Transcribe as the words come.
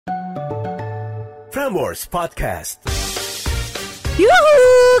Prambors Podcast.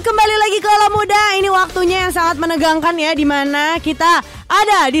 Yuhu, kembali lagi ke Alam Muda. Ini waktunya yang sangat menegangkan ya, di mana kita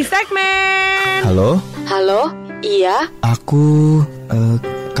ada di segmen. Halo? Halo? Iya? Aku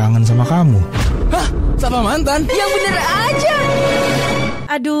kangen sama kamu. Hah? Sama mantan? Yang bener aja.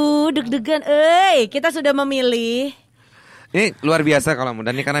 Aduh, deg-degan. Kita sudah memilih. Ini luar biasa kalau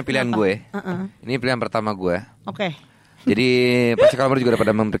muda nih karena pilihan gue. Ini pilihan pertama gue. Oke. Jadi pasti kalau juga udah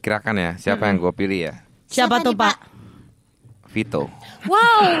pada memperkirakan ya siapa yang gue pilih ya. Siapa tuh Pak? Vito.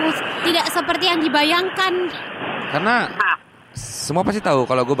 Wow, tidak seperti yang dibayangkan. Karena semua pasti tahu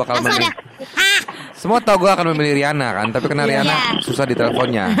kalau gue bakal memilih. Semua tahu gue akan memilih Riana kan, tapi karena Riana susah di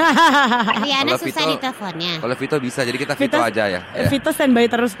teleponnya. Riana Kalau susah Vito- di teleponnya. Kalau Vito bisa, jadi kita Vito aja ya. Vito standby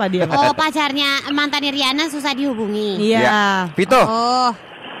terus Pak dia. Oh, pacarnya mantannya Riana susah dihubungi. Iya. Ya. Vito. Oh,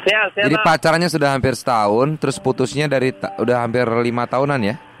 Jadi pacarannya sudah hampir setahun, terus putusnya dari udah hampir 5 tahunan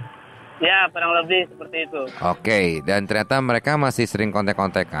ya. Ya, kurang lebih seperti itu. Oke, dan ternyata mereka masih sering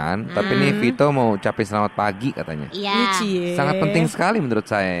kontek-kontekan. Tapi nih Vito mau ucapin selamat pagi katanya. iya. Cie. Sangat penting sekali menurut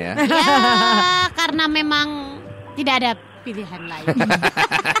saya ya. Ya, karena memang tidak ada pilihan lain.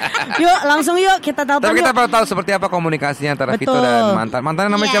 Yuk, langsung yuk kita telepon. Tapi kita yuk. perlu tahu seperti apa komunikasinya antara Vito Betul. dan mantan.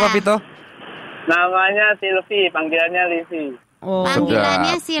 Mantannya namanya Iya. siapa Vito? Namanya Silvi, panggilannya Livi. Oh.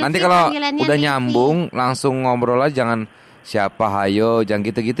 Panggilannya Sedap. Silvi, Nanti kalau panggilannya udah Livi. nyambung langsung ngobrol aja, jangan siapa hayo, jangan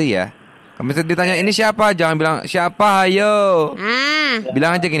gitu-gitu ya. Kamu bisa ditanya ini siapa, jangan bilang siapa hayo.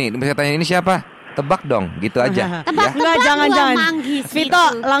 Bilang aja gini, bisa tanya ini siapa? Tebak dong, gitu aja. Tebak. Ya. Enggak, jangan. Dua manggis Vito,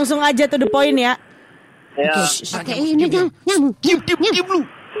 gitu. langsung aja to the point ya. Ya, Oke, ini nyambung. Diam lu.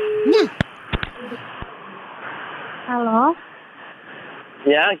 Halo,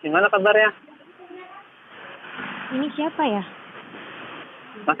 ya, gimana kabarnya? ini siapa ya?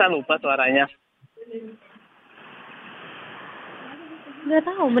 Masa lupa suaranya? Gak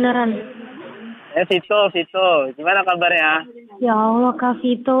tahu beneran. Vito, gimana kabarnya? Ya Allah Kak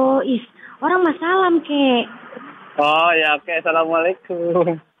Vito, orang mah salam kek. Oh ya, oke,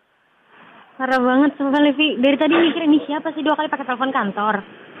 assalamualaikum. Parah banget sama Levi. Dari tadi mikir ini siapa sih 2 kali pakai telepon kantor.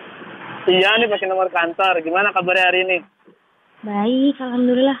 Iya nih pakai nomor kantor. Gimana kabarnya hari ini? Baik,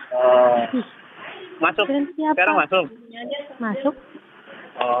 alhamdulillah. Oh, Ih, masuk. kirain siapa? Sekarang masuk. Masuk.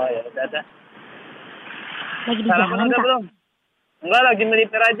 Oh ya udah. Lagi di Sarapan jalan udah Kak. belum? Enggak, lagi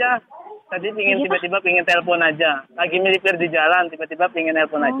melipir aja. Tadi tiba-tiba pingin telepon aja. Lagi melipir di jalan, tiba-tiba pingin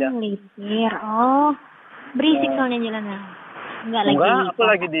telepon aja. Melipir. Oh, berisik soalnya jalannya. Enggak lagi. Enggak, aku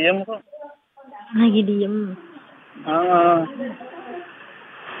lagi diem kok. Lagi diem.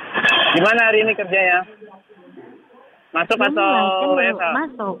 Gimana hari ini kerjanya? Masuk Belum atau mulai, kan baru WFH?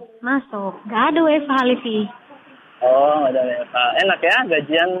 Masuk. Gak ada WFH Levi. Oh, ada WFH. Enak ya,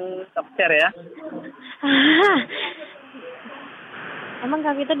 gajian top share ya? Emang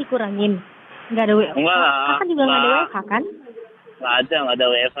Kak Vito dikurangin? Gak ada WFH? Enggak lah. Kan juga gak ada Enggak. WFH kan? Nggak ada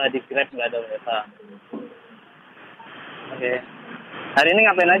WFH, di Grab nggak ada WFH. Oke. Hari ini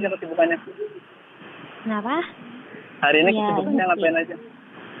ngapain aja kesibukannya? Kenapa? Hari ini Ya, kesibukannya ini ngapain sih. aja?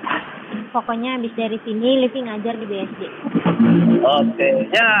 Pokoknya habis dari sini Livi ngajar di BSD. Oke.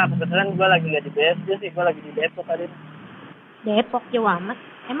 Ya, kebetulan gue lagi nggak di BSD sih, gue lagi di Depok hari ini. Depok jauh amat.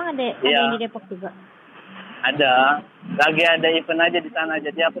 Emang ada Iya. yang di Depok juga? Ada. Lagi ada event aja di sana,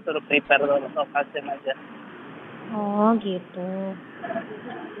 jadi aku suruh prepare untuk custom aja. Oh gitu.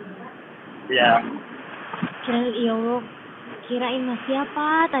 Ya. Kirain mas siapa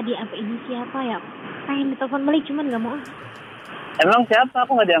tadi, apa ini siapa ya? Pengen ditelepon balik cuman nggak mau. Emang siapa?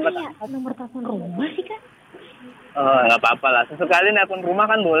 Aku nggak diangkat. Iya, nomor telepon rumah sih kan? Oh, nggak apa-apa lah. Sesekali nelpon rumah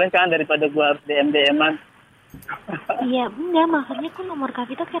kan boleh kan, daripada gue harus DM-an. Iya, enggak, maksudnya kok nomor Kak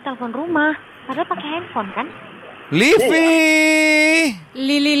Vito kayak telepon rumah. Padahal pakai handphone kan? Livi.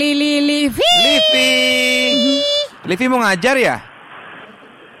 Livi. Livi mau ngajar ya?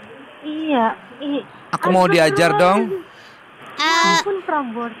 Iya. Aku mau diajar dong. Ampun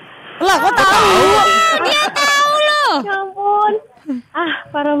Prambors. Lah, kok tahu? Dia tahu loh. Ya ampun.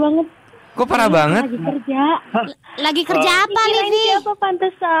 Parah banget. Kok parah banget? Lagi kerja. Lagi kerja apa, Kirain Livi? siapa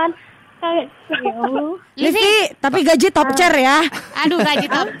pantesan? Kayak ya Allah. Livi, tapi gaji top chair ya. Aduh, gaji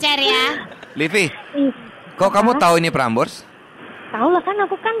top chair ya. Livi, Ih, kok kamu tahu ini Prambors? tahu lah kan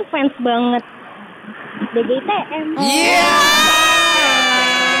aku kan fans banget DGITM. Iya.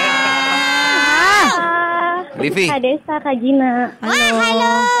 Livi. Kak Desa, Kak Gina.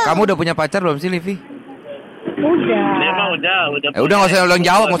 Halo. Kamu udah punya pacar belum sih Livi? Udah. Dia mah udah. Udah nggak usah ulang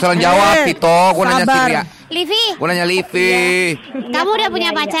jawab, Vito. Gue nanya sabar. Siria. Livi, Gue nanya Livi. kamu udah punya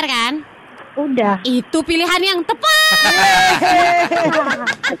pacar kan? Udah. Itu pilihan yang tepat.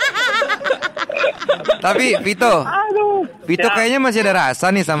 Tapi Vito Aduh. kayaknya masih ada rasa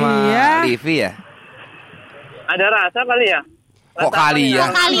nih sama Iya. Livi ya. Ada rasa kali ya? Kok kali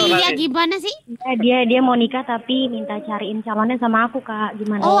ya? Kali ya gimana sih? Dia mau nikah tapi minta cariin calonnya sama aku, Kak.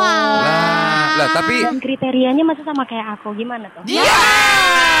 Gimana? Oh, Lah, tapi Dan kriterianya masih sama kayak aku. Gimana tuh?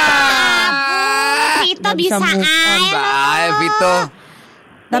 Vito Nggak bisa bisa move on. aja. Bye, Vito.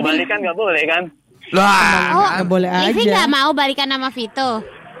 Mau balikan nggak boleh kan? Lah, Nggak boleh Livi aja. nggak mau balikan sama Vito.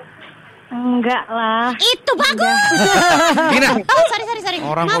 Enggak lah. Itu bagus. Gina. Oh, sorry.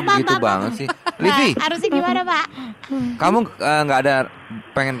 Orang kok Maaf, begitu maaf. banget sih. Nah, Livi, harusnya gimana, Pak? kamu nggak ada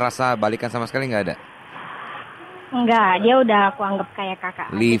pengen rasa balikan sama sekali nggak ada? Enggak, dia udah aku anggap kayak kakak.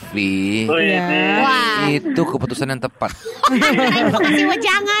 Livi, Iya. Wah. itu keputusan yang tepat. Terima kasih,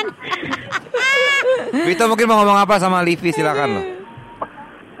 jangan. Vito mungkin mau ngomong apa sama Livi, silakan lo.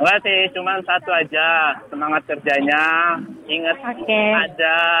 Enggak sih, cuma satu aja. Semangat kerjanya. Ingat Oke.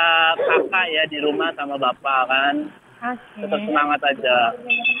 ada kakak ya di rumah sama bapak kan. Oke. Tetap semangat aja.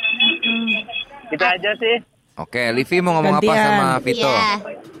 Kita aja sih. Oke, Livi mau ngomong apa Gantian. sama Vito? Iya.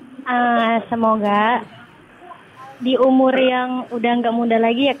 Semoga di umur yang udah nggak muda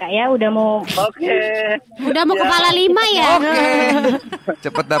lagi ya, Kak ya. Udah mau Oke. Udah mau kepala 5 ya? Oke.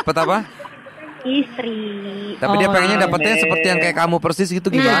 Cepet dapet apa? istri. Tapi dia pengennya dapetnya amin. seperti yang kayak kamu persis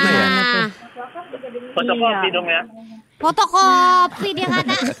gitu, gimana ya? Nah, Fotokopi Iya. dong ya. fotokopi dia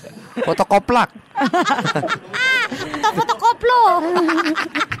kata. Foto koplak. Atau fotokoplo.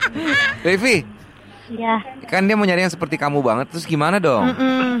 Livi, Ya, kan dia mau nyari yang seperti kamu banget, terus gimana dong?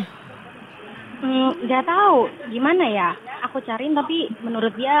 nggak tahu gimana ya. Aku cariin tapi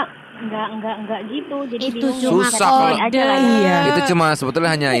menurut dia nggak gitu. Jadi Itu bingung. cuma Susah kode. kalau- aja lah. Iya. Itu cuma sebetulnya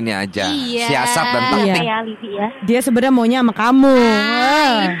hanya ini aja, Iya. siasat dan Iya. taktik. Ya, Livi ya. Dia sebenarnya maunya sama kamu.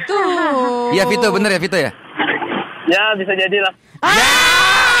 Itu. Iya Vito, bener ya Vito ya? Ya bisa jadilah.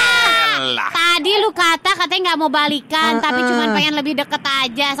 Tadi lu katanya nggak mau balikan, tapi cuma pengen lebih deket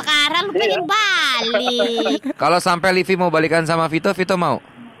aja. Sekarang lu pengen balik. Kalau sampai Livi mau balikan sama Vito, Vito mau?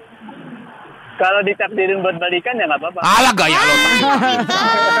 Kalau ditakdirin buat balikan ya nggak apa-apa. Alah gaya lo.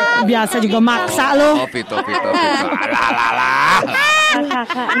 Biasa juga maksa lo. Oh Vito. Alah.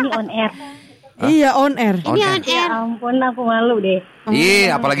 Kakak ini on air. Iya, on air. Ini on Ya air. ampun, aku malu deh. Ih,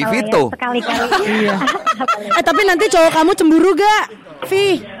 apalagi Kalau ya Vito. sekali-kali. Iya. Tapi nanti cowok kamu cemburu gak?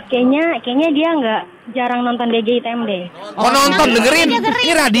 Vi. Kayaknya dia nggak jarang nonton DGITM deh. Oh nonton, dengerin.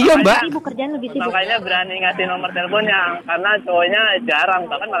 Ini radio mbak. Sibuk kerjaan lebih sibuk. Makanya berani ngasih nomor teleponnya karena cowoknya jarang,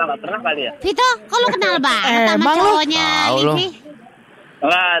 bahkan malah nggak pernah kali ya. Vito, kok lu kenal banget sama Emang lu? cowoknya Tahu lu. Livi?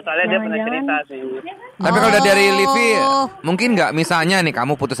 Enggak, soalnya dia pernah Jangan-jangan. cerita sih. Tapi kalau udah dari Oh. Livi, mungkin nggak misalnya nih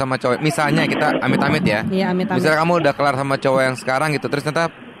kamu putus sama cowok. Misalnya kita amit-amit ya. Iya, amit-amit. Misalnya kamu udah kelar sama cowok yang sekarang gitu, terus ternyata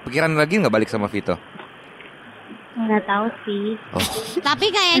pikiran lagi nggak balik sama Vito. Nggak tahu sih. Tapi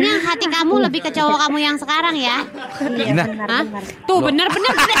kayaknya hati kamu lebih ke cowok kamu yang sekarang ya. Gina. Hah? Tuh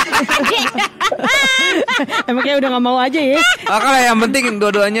bener-bener. Emang kayak udah gak mau aja ya. Kalau yang penting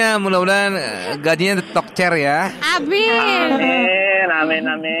dua-duanya mudah-mudahan gajinya talk chair ya. Amin.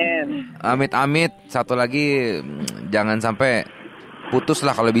 Amin. Amit-amit. Satu lagi jangan sampai putus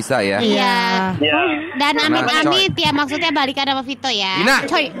lah kalau bisa ya. Iya. Ya. Dan Nah, amit-amit ya maksudnya balikan sama Vito ya. Gina.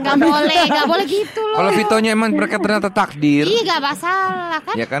 Coy, nggak boleh gitu loh. Kalau Vitonya emang mereka ternyata takdir, Iya nggak masalah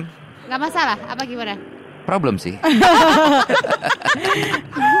kan? ya kan? Nggak masalah. Apa gimana? Problem sih.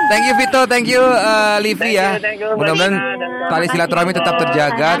 Thank you Vito, thank you Livi ya. Thank you, Mudah-mudahan Mbak Gina. tali silaturahmi tetap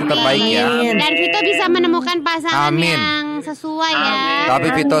terjaga, tetap baik ya. Dan Vito bisa menemukan pasangan Amin. yang sesuai ya. Tapi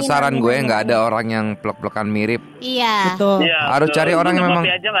Vito saran gue nggak ada orang yang plek-plekan mirip. Iya. Betul. Iya. Harus cari orang yang memang-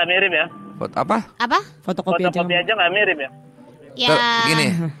 Fotokopi aja nggak mirip ya. Apa? Apa? Fotokopi aja. Fotokopi aja nggak mirip ya. Ya. Gini,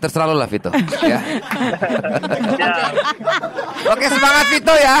 terserah lu lah Vito. Ya. Ya. Oke semangat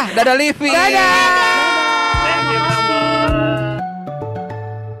Vito ya. Dadah Livi. Thank you, Prambors.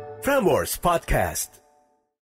 Prambors Podcast.